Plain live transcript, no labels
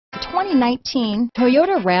2019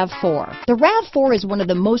 Toyota RAV4. The RAV4 is one of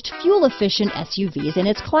the most fuel-efficient SUVs in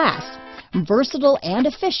its class. Versatile and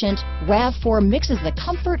efficient, RAV4 mixes the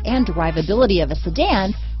comfort and drivability of a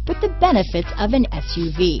sedan with the benefits of an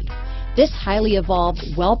SUV. This highly evolved,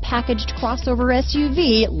 well-packaged crossover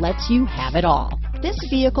SUV lets you have it all. This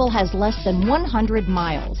vehicle has less than 100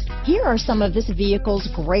 miles. Here are some of this vehicle's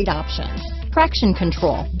great options: traction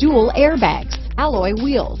control, dual airbags, alloy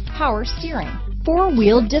wheels, power steering,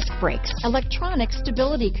 four-wheel disc brakes, electronic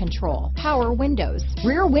stability control, power windows,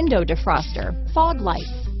 rear window defroster, fog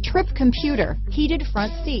lights, trip computer, heated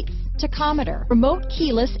front seats, tachometer, remote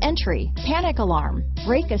keyless entry, panic alarm,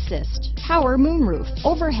 brake assist, power moonroof,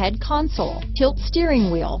 overhead console, tilt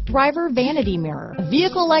steering wheel, driver vanity mirror. A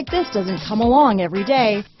vehicle like this doesn't come along every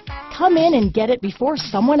day. Come in and get it before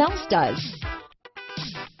someone else does.